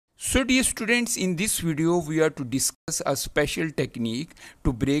So dear students, in this video we are to discuss a special technique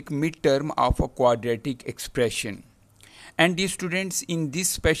to break midterm of a quadratic expression. And dear students, in this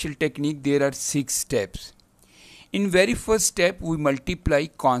special technique there are 6 steps. In very first step we multiply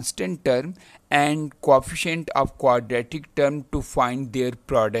constant term and coefficient of quadratic term to find their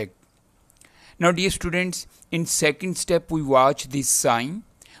product. Now dear students, in second step we watch this sign.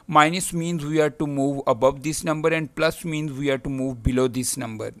 Minus means we are to move above this number and plus means we are to move below this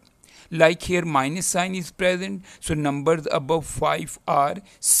number. Like here minus sign is present, so numbers above 5 are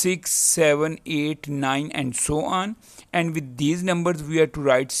 6, 7, 8, 9 and so on, and with these numbers we are to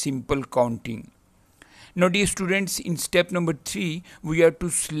write simple counting. Now dear students, in step number 3 we are to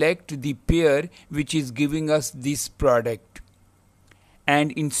select the pair which is giving us this product.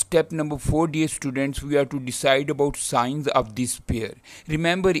 And in step number 4 dear students, we are to decide about signs of this pair.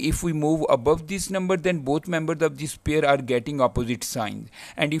 Remember, if we move above this number then both members of this pair are getting opposite signs,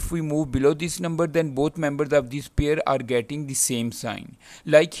 and if we move below this number then both members of this pair are getting the same sign.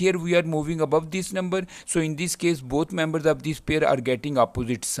 Like here we are moving above this number, so in this case both members of this pair are getting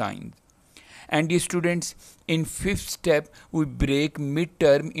opposite signs. And dear students, in fifth step we break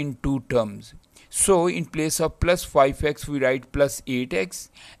midterm in two terms. So in place of plus 5x we write plus 8x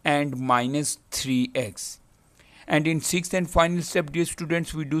and minus 3x. And in sixth and final step dear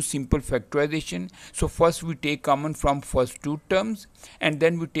students, we do simple factorization. So first we take common from first two terms and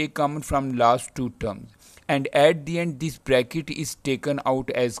then we take common from last two terms, and at the end this bracket is taken out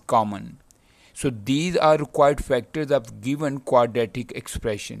as common. So these are required factors of given quadratic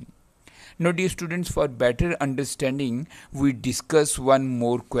expression. Now dear students, for better understanding we discuss one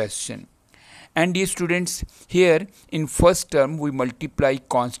more question. And dear students, here in first term we multiply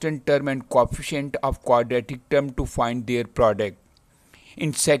constant term and coefficient of quadratic term to find their product.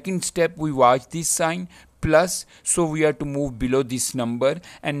 In second step we watch this sign plus, so we are to move below this number,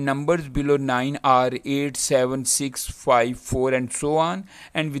 and numbers below 9 are 8, 7, 6, 5, 4 and so on,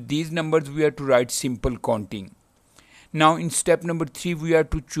 and with these numbers we are to write simple counting. Now in step number 3 we are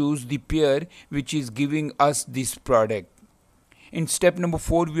to choose the pair which is giving us this product. In step number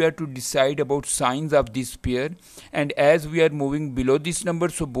 4 we are to decide about signs of this pair, and as we are moving below this number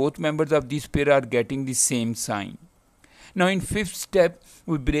so both members of this pair are getting the same sign. Now in fifth step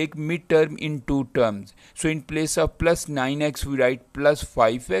we break midterm in two terms. So in place of plus 9x we write plus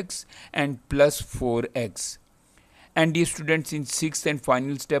 5x and plus 4x. And dear students, in sixth and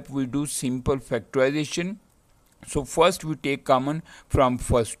final step we do simple factorization. So first we take common from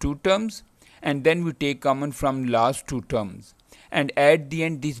first two terms and then we take common from last two terms, and at the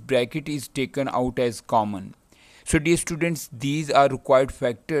end this bracket is taken out as common. So dear students, these are required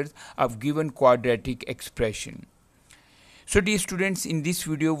factors of given quadratic expression. So dear students, in this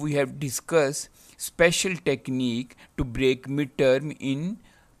video we have discussed special technique to break midterm in